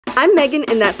I'm Megan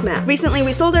and that's Matt. Recently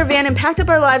we sold our van and packed up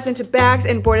our lives into bags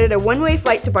and boarded a one-way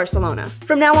flight to Barcelona.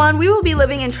 From now on, we will be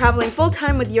living and traveling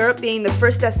full-time with Europe being the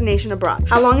first destination abroad.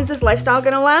 How long is this lifestyle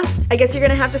gonna last? I guess you're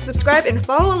gonna have to subscribe and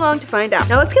follow along to find out.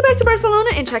 Now let's get back to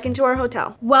Barcelona and check into our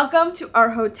hotel. Welcome to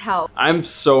our hotel. I'm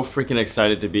so freaking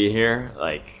excited to be here.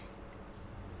 Like,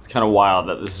 it's kind of wild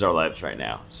that this is our lives right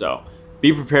now. So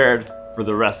be prepared for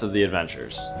the rest of the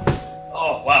adventures.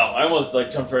 Oh wow, I almost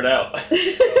like jumped right out.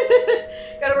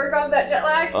 Gotta work off that jet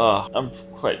lag. Oh, I'm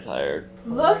quite tired.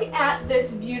 Look at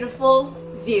this beautiful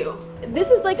view.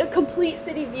 This is like a complete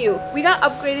city view. We got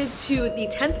upgraded to the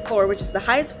 10th floor, which is the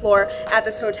highest floor at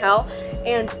this hotel,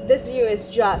 and this view is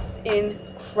just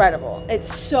incredible.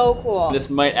 It's so cool.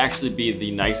 This might actually be the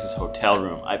nicest hotel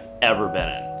room I've ever been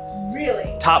in.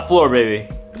 Really? Top floor, baby.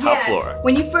 Top floor.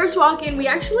 When you first walk in, we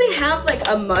actually have like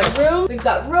a mud room. We've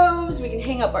got robes, we can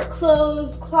hang up our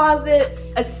clothes,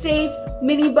 closets, a safe,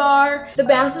 mini bar. The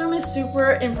bathroom is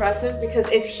super impressive because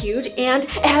it's huge and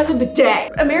it has a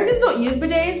bidet. Americans don't use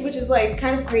bidets, which is like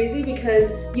kind of crazy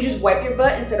because you just wipe your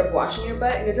butt instead of washing your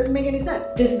butt and it doesn't make any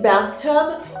sense. This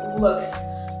bathtub looks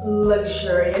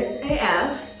luxurious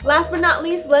AF. Last but not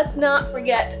least, let's not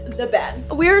forget the bed.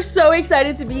 We're so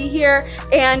excited to be here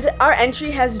and our entry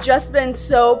has just been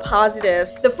so positive.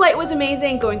 The flight was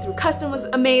amazing, going through custom was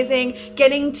amazing,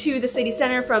 getting to the city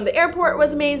center from the airport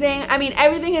was amazing. I mean,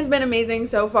 everything has been amazing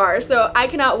so far, so I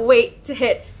cannot wait to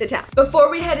hit the town. Before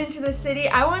we head into the city,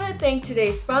 I want to thank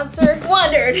today's sponsor,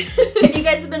 Wandered. If you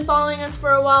guys have been following us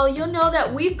for a while, you'll know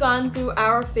that we've gone through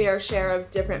our fair share of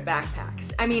different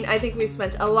backpacks. I mean, I think we've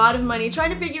spent a lot of money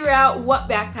trying to figure out what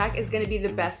backpack is going to be the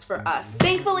best for us.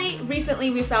 Thankfully, recently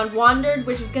we found Wandered,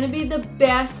 which is going to be the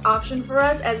best option for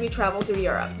us as we travel through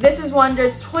Europe. This is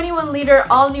Wandered's 21-liter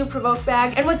all-new Provoke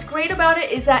bag, and what's great about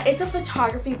it is that it's a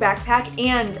photography backpack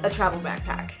and a travel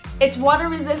backpack. It's water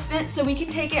resistant, so we can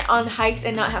take it on hikes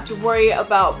and not have to worry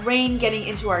about rain getting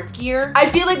into our gear. I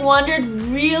feel like Wandered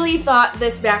really thought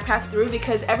this backpack through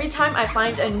because every time I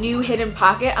find a new hidden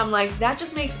pocket, I'm like, that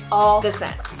just makes all the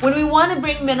sense. When we want to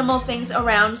bring minimal things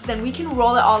around, then we can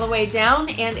roll it all the way down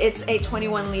and it's a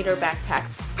 21-liter backpack.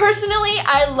 Personally,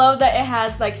 I love that it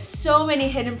has like so many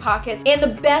hidden pockets, and the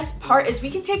best part is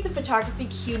we can take the photography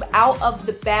cube out of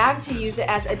the bag to use it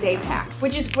as a day pack,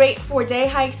 which is great for day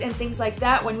hikes and things like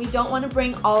that when we don't want to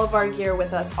bring all of our gear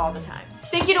with us all the time.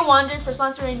 Thank you to Wandered for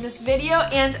sponsoring this video,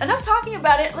 and enough talking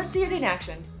about it, let's see it in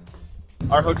action.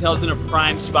 Our hotel's in a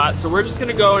prime spot, so we're just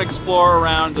gonna go and explore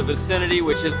around the vicinity,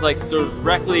 which is like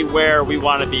directly where we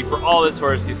want to be for all the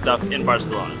touristy stuff in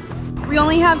Barcelona. We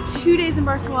only have 2 days in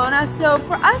Barcelona, so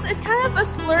for us it's kind of a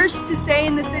splurge to stay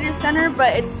in the city center,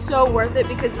 but it's so worth it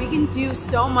because we can do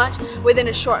so much within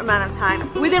a short amount of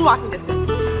time, within walking distance.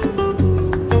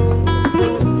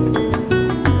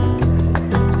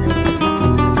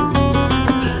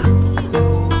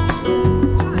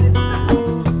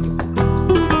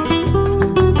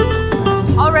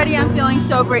 Already I'm feeling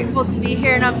so grateful to be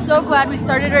here, and I'm so glad we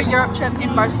started our Europe trip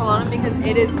in Barcelona because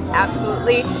it is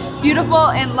absolutely beautiful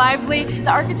and lively.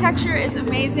 The architecture is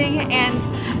amazing, and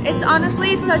it's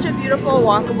honestly such a beautiful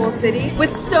walkable city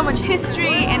with so much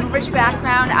history and rich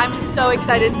background. I'm just so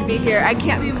excited to be here. I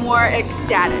can't be more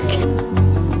ecstatic.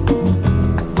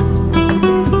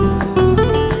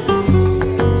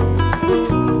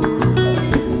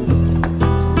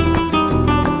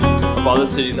 Of all the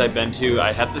cities I've been to,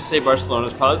 I have to say Barcelona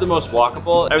is probably the most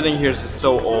walkable. Everything here is just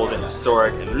so old and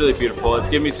historic and really beautiful. It's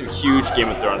giving me some huge Game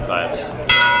of Thrones vibes.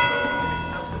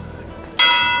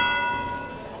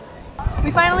 We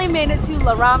finally made it to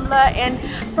La Rambla, and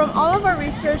from all of our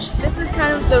research, this is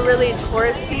kind of the really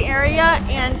touristy area,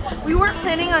 and we weren't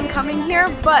planning on coming here,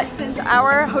 but since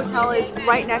our hotel is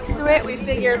right next to it, we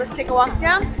figured let's take a walk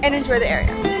down and enjoy the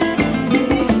area.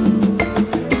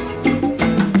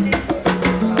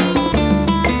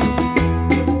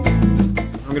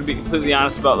 I'm gonna be completely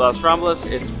honest about Las Ramblas.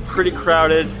 It's pretty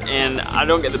crowded and I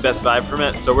don't get the best vibe from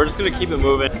it, so we're just gonna keep it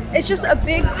moving. It's just a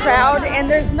big crowd and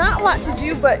there's not a lot to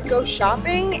do but go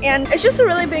shopping, and it's just a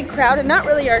really big crowd and not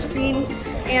really our scene,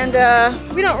 and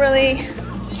we're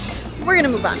gonna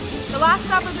move on. The last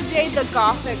stop of the day, the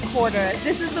Gothic quarter.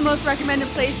 This is the most recommended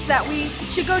place that we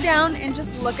should go down and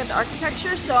just look at the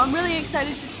architecture, so I'm really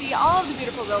excited to see all of the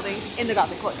beautiful buildings in the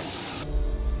Gothic quarter.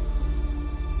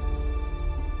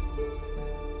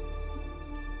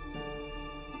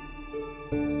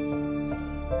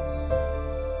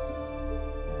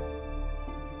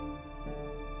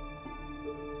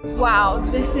 Wow,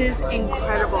 this is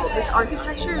incredible. This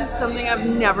architecture is something I've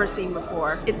never seen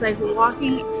before. It's like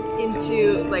walking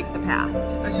into like the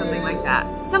past or something like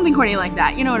that. Something corny like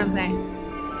that, you know what I'm saying?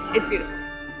 It's beautiful.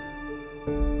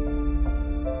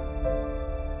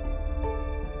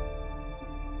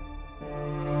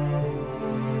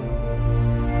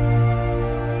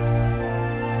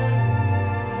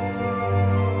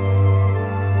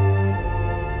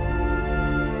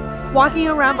 Walking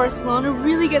around Barcelona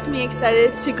really gets me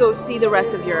excited to go see the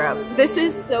rest of Europe. This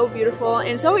is so beautiful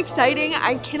and so exciting.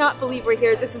 I cannot believe we're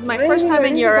here. This is my first time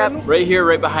in Europe. Right here,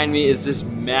 right behind me, is this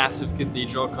massive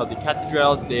cathedral called the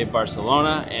Cathedral de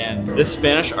Barcelona, and this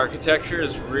Spanish architecture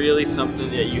is really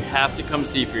something that you have to come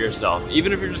see for yourself.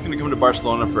 Even if you're just gonna come to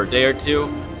Barcelona for a day or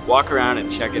two, walk around and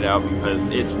check it out because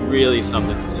it's really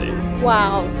something to see.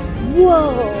 Wow.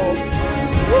 Whoa.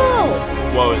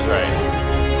 Whoa. Whoa is right.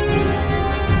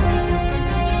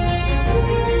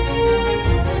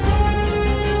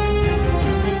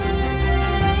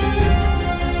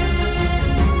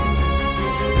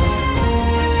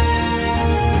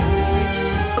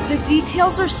 The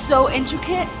details are so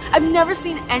intricate. I've never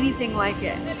seen anything like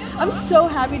it. I'm so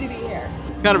happy to be here.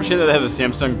 It's kind of a shame that they have a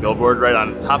Samsung billboard right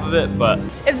on top of it, but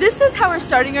if this is how we're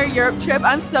starting our Europe trip,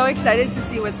 I'm so excited to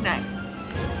see what's next.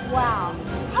 Wow.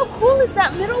 How cool is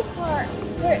that middle part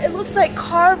where it looks like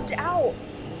carved out?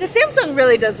 The Samsung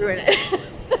really does ruin it.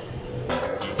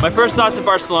 my first thoughts of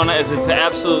Barcelona is it's an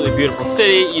absolutely beautiful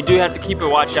city. You do have to keep a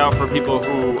watch out for people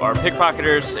who are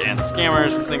pickpocketers and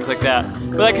scammers and things like that.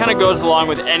 But that kind of goes along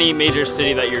with any major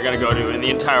city that you're gonna go to in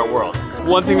the entire world.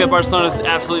 One thing that Barcelona is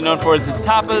absolutely known for is its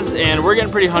tapas, and we're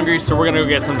getting pretty hungry, so we're gonna go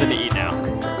get something to eat now.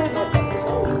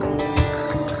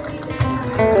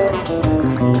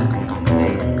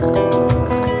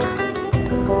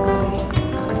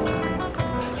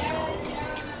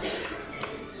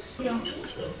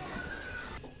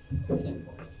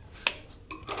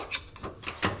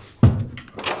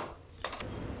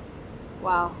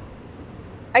 Wow.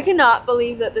 I cannot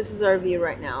believe that this is our view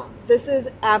right now. This is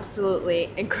absolutely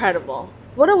incredible.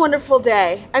 What a wonderful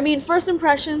day. I mean, first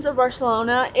impressions of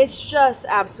Barcelona, it's just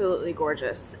absolutely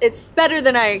gorgeous. It's better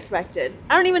than I expected.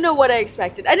 I don't even know what I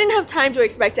expected. I didn't have time to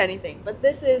expect anything, but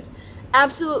this is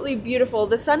absolutely beautiful.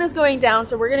 The sun is going down,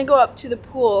 so we're gonna go up to the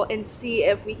pool and see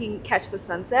if we can catch the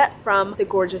sunset from the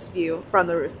gorgeous view from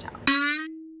the rooftop.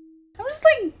 I'm just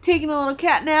like taking a little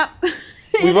cat nap.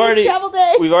 We've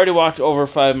already walked over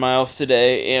 5 miles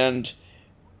today and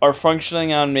are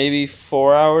functioning on maybe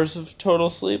 4 hours of total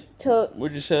sleep.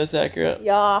 Would you say that's accurate?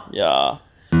 Yeah. Yeah.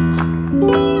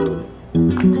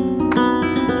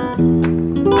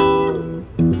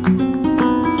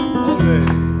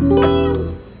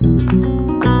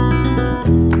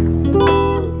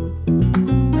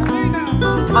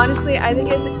 Honestly, I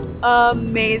think it's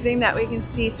amazing that we can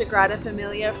see Sagrada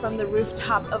Familia from the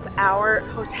rooftop of our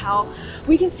hotel.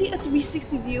 We can see a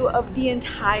 360 view of the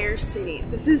entire city.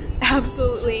 This is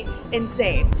absolutely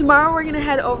insane. Tomorrow we're gonna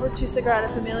head over to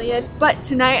Sagrada Familia, but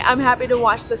tonight I'm happy to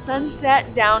watch the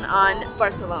sunset down on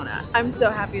Barcelona. I'm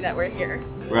so happy that we're here.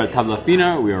 We're at Tabla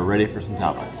Fina. We are ready for some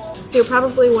tapas. So you're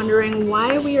probably wondering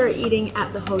why we are eating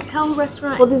at the hotel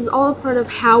restaurant. Well, this is all a part of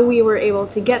how we were able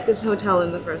to get this hotel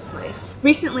in the first place.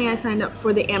 Recently, I signed up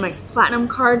for the Amex Platinum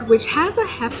card, which has a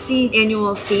hefty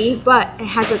annual fee, but it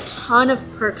has a ton of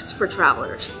perks for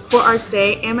travelers. For our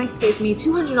stay, Amex gave me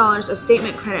 $200 of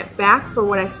statement credit back for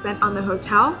what I spent on the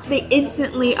hotel. They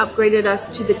instantly upgraded us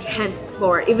to the 10th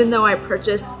floor, even though I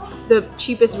purchased the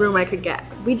cheapest room I could get.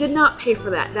 We did not pay for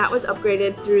that. That was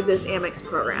upgraded through this Amex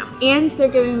program. And they're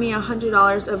giving me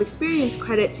 $100 of experience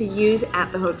credit to use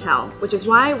at the hotel, which is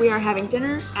why we are having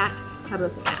dinner at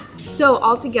Tarragona. So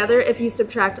altogether, if you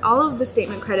subtract all of the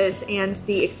statement credits and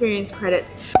the experience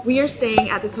credits, we are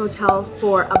staying at this hotel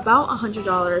for about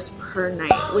 $100 per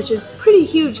night, which is pretty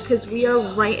huge because we are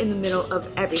right in the middle of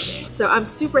everything. So I'm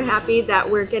super happy that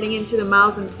we're getting into the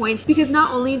miles and points because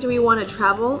not only do we want to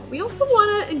travel, we also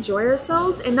want to enjoy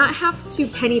ourselves and not have to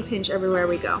penny pinch everywhere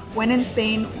we go. When in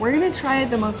Spain, we're going to try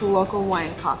the most local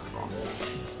wine possible.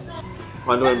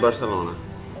 Cuando en Barcelona?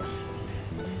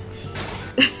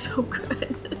 It's so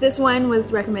good. This wine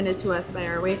was recommended to us by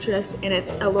our waitress, and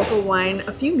it's a local wine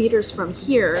a few meters from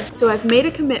here. So I've made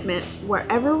a commitment.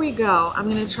 Wherever we go, I'm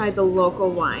gonna try the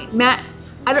local wine. Matt,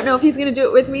 I don't know if he's gonna do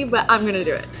it with me, but I'm gonna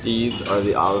do it. These are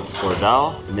the olives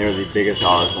Cordal, and they're the biggest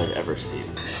olives I've ever seen.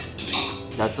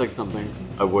 That's like something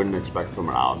I wouldn't expect from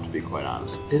an olive, to be quite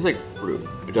honest. It tastes like fruit.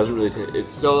 It doesn't really taste,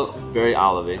 it's still very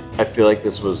olivey. I feel like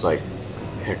this was like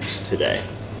picked today.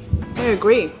 I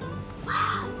agree.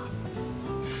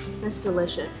 That's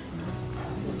delicious.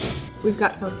 We've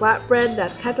got some flatbread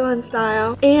that's Catalan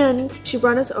style, and she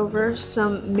brought us over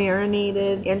some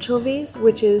marinated anchovies,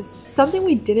 which is something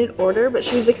we didn't order, but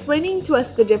she was explaining to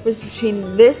us the difference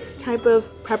between this type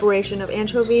of preparation of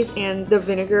anchovies and the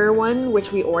vinegar one,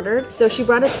 which we ordered. So she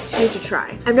brought us two to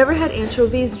try. I've never had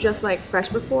anchovies just like fresh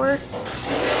before.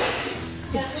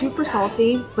 It's super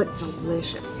salty, but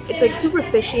delicious. It's like super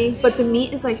fishy, but the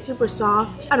meat is like super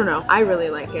soft. I don't know, I really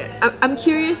like it. I'm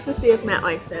curious to see if Matt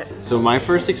likes it. So my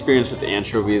first experience with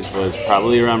anchovies was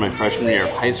probably around my freshman year of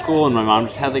high school, and my mom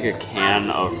just had like a can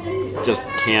of just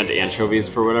canned anchovies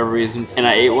for whatever reason. And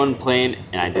I ate one plain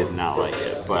and I did not like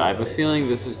it. But I have a feeling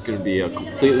this is gonna be a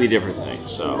completely different thing,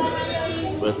 so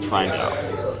let's find out.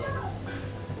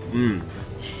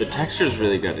 The texture is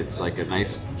really good. It's like a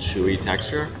nice chewy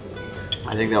texture.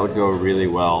 I think that would go really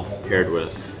well paired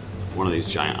with one of these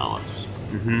giant olives.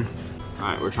 All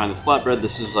right, we're trying the flatbread.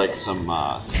 This is like some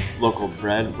local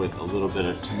bread with a little bit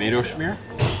of tomato schmear.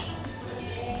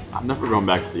 I'm never going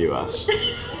back to the US.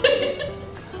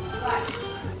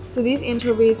 So these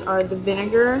anchovies are the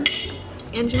vinegar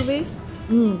anchovies.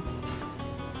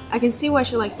 I can see why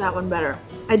she likes that one better.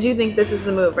 I do think this is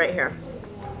the move right here.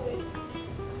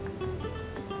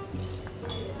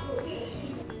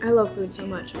 I love food so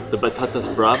much. The batatas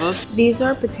bravas. These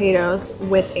are potatoes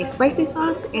with a spicy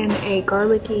sauce and a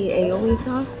garlicky aioli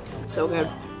sauce. So good.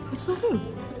 It's so good.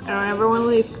 I don't ever want to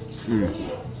leave.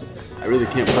 I really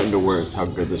can't put into words how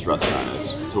good this restaurant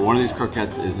is. So one of these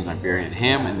croquettes is an Iberian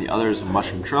ham and the other is a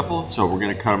mushroom truffle. So we're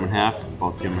gonna cut them in half and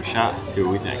both give them a shot and see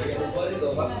what we think.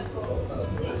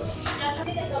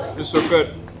 It's so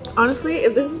good. Honestly,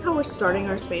 if this is how we're starting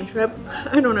our Spain trip,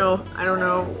 I don't know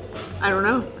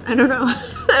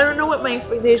what my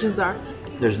expectations are.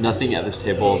 There's nothing at this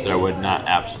table that I would not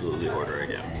absolutely order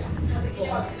again.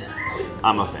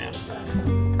 I'm a fan.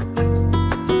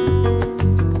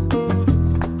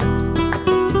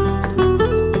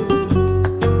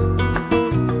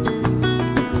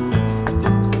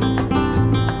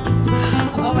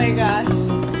 Oh my gosh.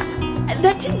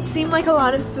 That didn't seem like a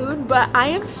lot of food, but I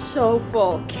am so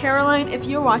full. Caroline, if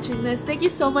you're watching this, thank you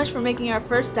so much for making our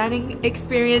first dining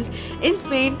experience in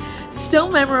Spain so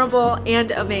memorable and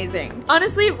amazing.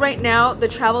 Honestly, right now, the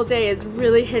travel day is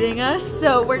really hitting us,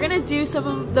 so we're gonna do some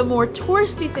of the more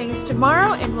touristy things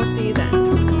tomorrow, and we'll see you then.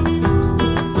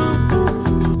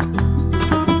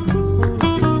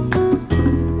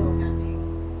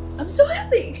 I'm so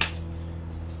happy.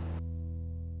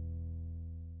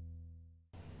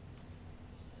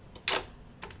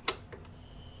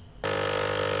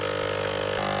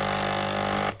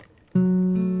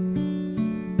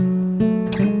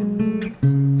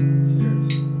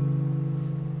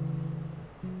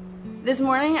 This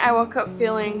morning I woke up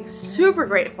feeling super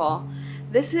grateful.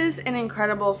 This is an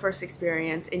incredible first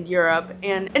experience in Europe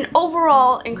and an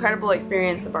overall incredible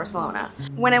experience in Barcelona.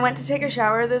 When I went to take a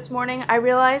shower this morning, I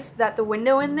realized that the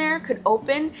window in there could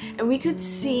open and we could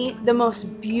see the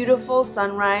most beautiful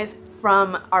sunrise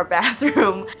from our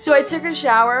bathroom. So I took a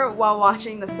shower while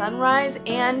watching the sunrise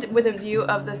and with a view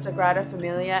of the Sagrada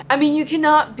Familia. I mean, you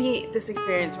cannot beat this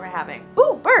experience we're having.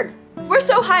 Ooh, bird! We're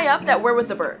so high up that we're with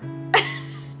the birds.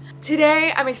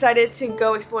 Today, I'm excited to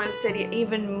go explore the city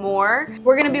even more.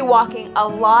 We're gonna be walking a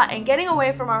lot and getting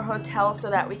away from our hotel so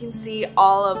that we can see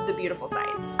all of the beautiful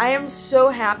sights. I am so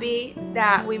happy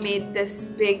that we made this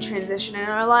big transition in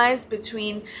our lives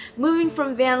between moving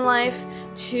from van life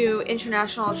to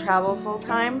international travel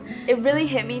full-time. It really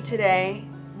hit me today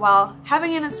while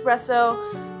having an espresso,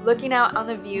 looking out on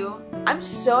the view. I'm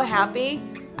so happy.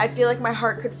 I feel like my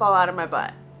heart could fall out of my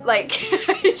butt. Like,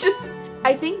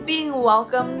 I think being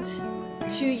welcomed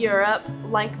to Europe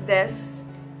like this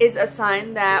is a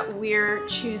sign that we're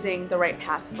choosing the right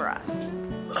path for us.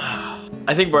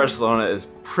 I think Barcelona is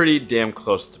pretty damn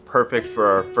close to perfect for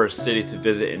our first city to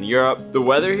visit in Europe. The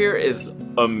weather here is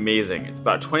amazing. It's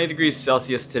about 20 degrees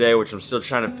Celsius today, which I'm still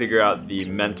trying to figure out the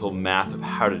mental math of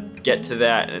how to get to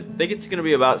that. And I think it's gonna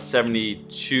be about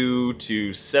 72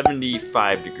 to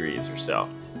 75 degrees or so.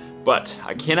 But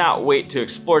I cannot wait to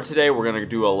explore today. We're gonna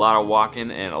do a lot of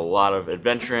walking and a lot of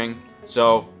adventuring.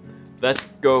 So let's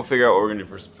go figure out what we're gonna do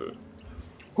for some food.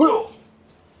 Woo!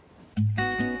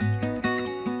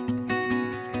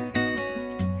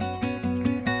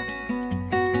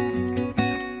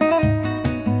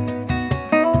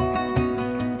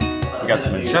 We got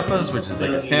some enchepas, which is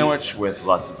like a sandwich with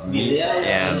lots of meat,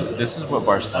 and this is what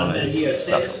Barcelona is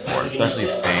special for, especially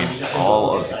Spain. Just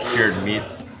all of the cured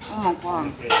meats. Oh my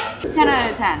god. 10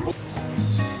 out of 10.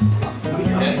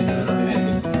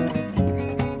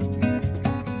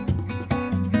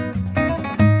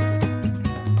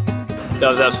 That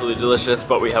was absolutely delicious,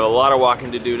 but we have a lot of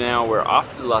walking to do now. We're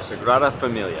off to La Sagrada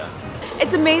Familia.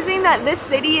 It's amazing that this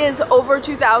city is over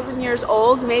 2,000 years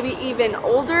old, maybe even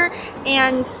older,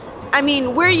 and I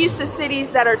mean, we're used to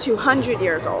cities that are 200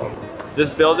 years old. This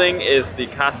building is the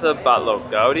Casa Batlló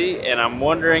Gaudi, and I'm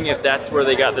wondering if that's where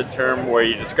they got the term where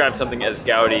you describe something as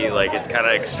Gaudi, like it's kind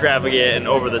of extravagant and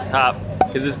over the top.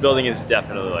 because this building is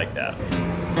definitely like that.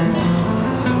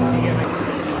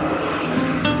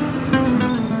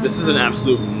 This is an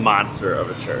absolute monster of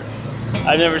a church.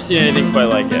 I've never seen anything quite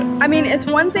like it. I mean, it's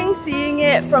one thing seeing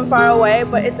it from far away,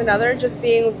 but it's another just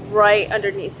being right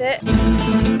underneath it.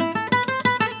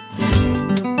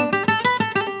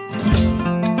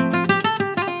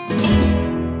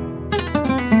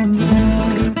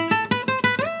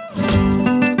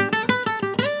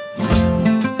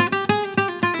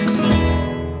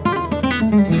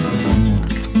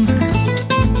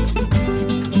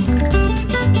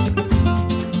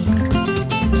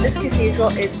 This cathedral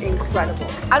is incredible.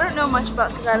 I don't know much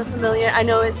about Sagrada Familia. I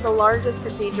know it's the largest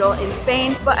cathedral in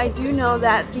Spain, but I do know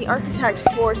that the architect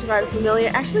for Sagrada Familia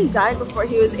actually died before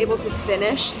he was able to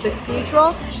finish the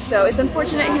cathedral. So it's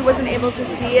unfortunate he wasn't able to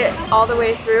see it all the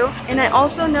way through. And I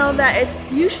also know that it's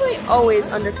usually always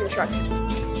under construction.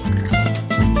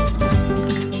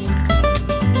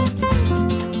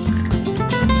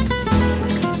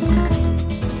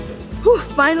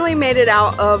 Finally made it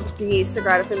out of the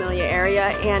Sagrada Familia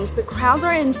area, and the crowds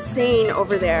are insane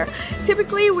over there.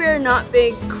 Typically we're not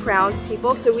big crowds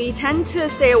people, so we tend to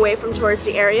stay away from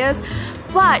touristy areas,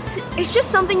 but it's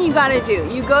just something you gotta do.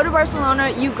 You go to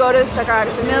Barcelona, you go to Sagrada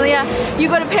Familia, you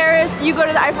go to Paris, you go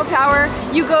to the Eiffel Tower,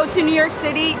 you go to New York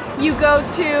City, you go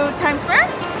to Times Square?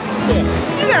 Yeah,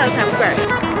 you go to Times Square.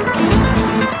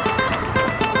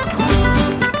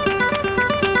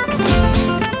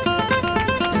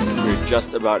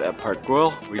 Just about at Parc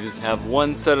Guell. We just have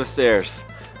one set of stairs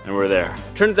and we're there.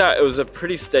 Turns out it was a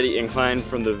pretty steady incline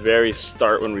from the very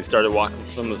start when we started walking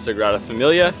from the Sagrada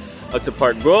Familia up to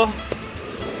Parc Guell.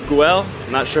 Guell,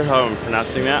 I'm not sure how I'm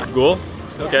pronouncing that. Guell?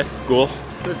 Okay, Guell.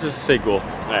 Let's just say Guell.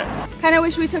 All right. Kind of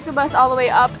wish we took the bus all the way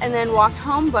up and then walked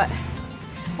home, but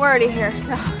we're already here,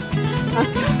 so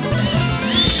let's go.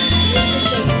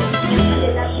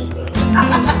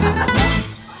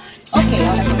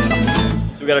 Okay.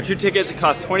 So we got our 2 tickets, it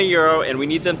costs €20 and we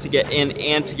need them to get in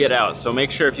and to get out. So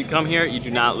make sure if you come here, you do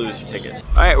not lose your tickets.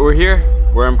 All right, we're here,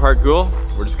 we're in Parc Guell.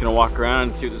 We're just gonna walk around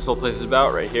and see what this whole place is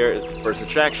about. Right here is the first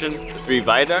attraction, the 3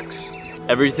 viaducts.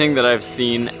 Everything that I've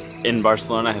seen in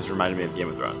Barcelona has reminded me of Game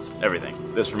of Thrones,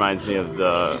 everything. This reminds me of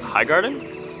the High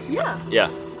Garden? Yeah.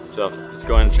 Yeah, so let's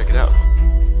go in and check it out.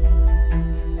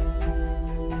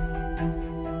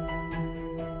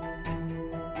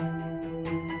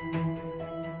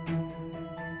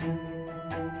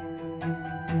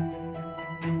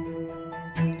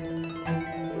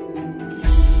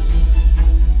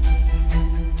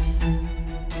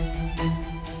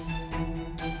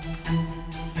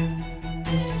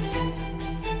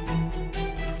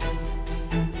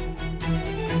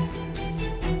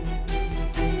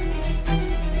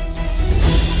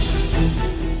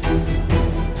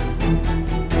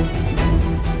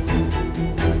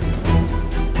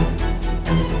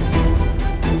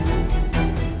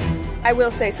 I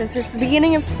will say, since it's the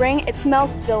beginning of spring, it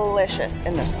smells delicious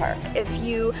in this park. If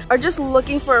you are just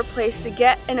looking for a place to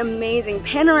get an amazing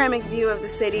panoramic view of the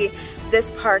city,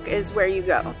 this park is where you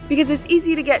go. Because it's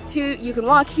easy to get to, you can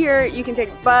walk here, you can take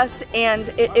a bus, and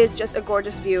it is just a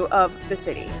gorgeous view of the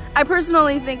city. I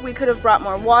personally think we could have brought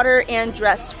more water and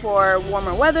dressed for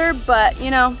warmer weather, but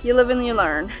you know, you live and you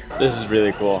learn. This is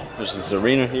really cool. There's this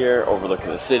arena here overlooking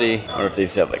the city. I wonder if they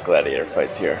used to have like gladiator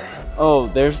fights here. Oh,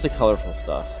 there's the colorful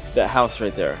stuff. That house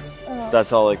right there.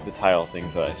 That's all like the tile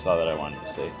things that I saw that I wanted to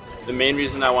see. The main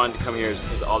reason I wanted to come here is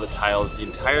because all the tiles, the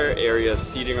entire area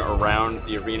seating around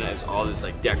the arena is all this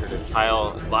like decorative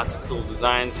tile, lots of cool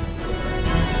designs.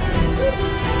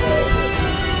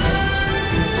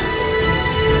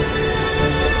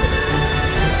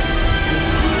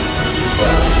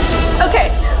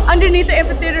 Okay, underneath the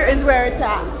amphitheater is where it's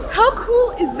at. How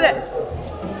cool is this?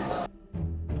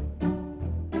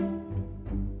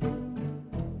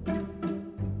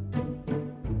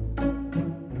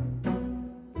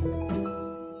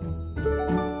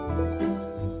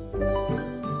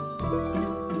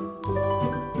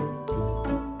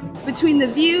 Between the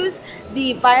views,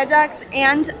 the viaducts,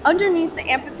 and underneath the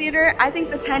amphitheater, I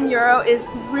think the €10 is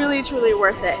really truly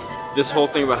worth it. This whole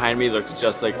thing behind me looks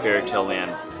just like fairy tale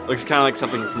land. Looks kind of like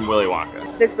something from Willy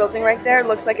Wonka. This building right there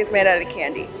looks like it's made out of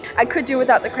candy. I could do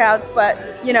without the crowds, but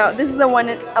you know, this is a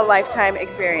once-in-a-lifetime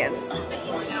experience.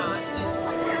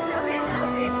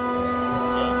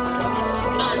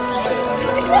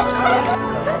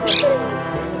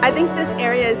 I think this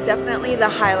area is definitely the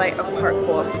highlight of Parc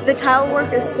Guell. The tile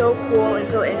work is so cool and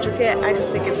so intricate. I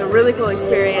just think it's a really cool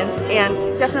experience and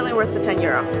definitely worth the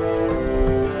 €10.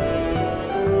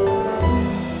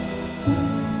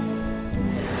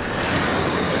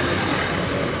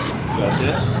 Got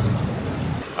this.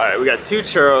 All right, we got 2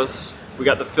 churros. We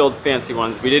got the filled fancy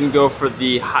ones. We didn't go for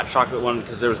the hot chocolate one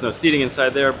because there was no seating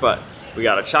inside there, but we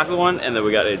got a chocolate one and then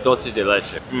we got a dulce de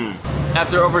leche.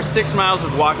 After over 6 miles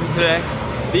of walking today,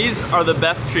 these are the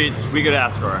best treats we could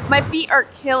ask for. My feet are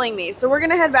killing me, so we're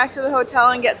gonna head back to the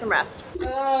hotel and get some rest. Woo!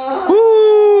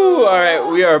 All right,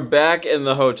 we are back in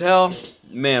the hotel.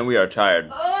 Man, we are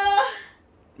tired.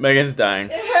 Megan's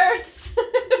dying. It hurts.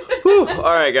 Whew.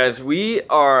 All right, guys, we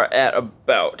are at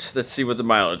about, let's see what the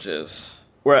mileage is.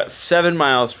 We're at 7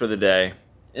 miles for the day,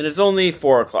 and it's only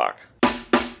 4 o'clock.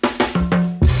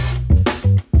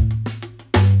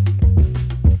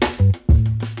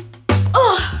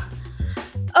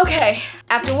 Okay,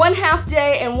 after 1/2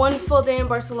 day and 1 full day in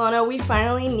Barcelona, we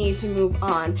finally need to move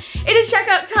on. It is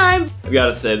checkout time. I've got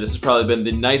to say, this has probably been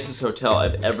the nicest hotel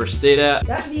I've ever stayed at.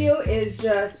 That view is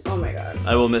just, oh my god.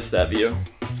 I will miss that view.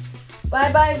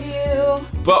 Bye-bye view.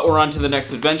 But we're on to the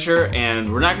next adventure,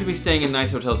 and we're not going to be staying in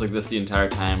nice hotels like this the entire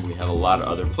time. We have a lot of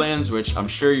other plans, which I'm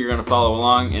sure you're going to follow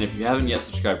along, and if you haven't yet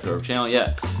subscribed to our channel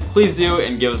yet, please do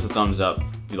and give us a thumbs up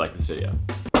if you like this video.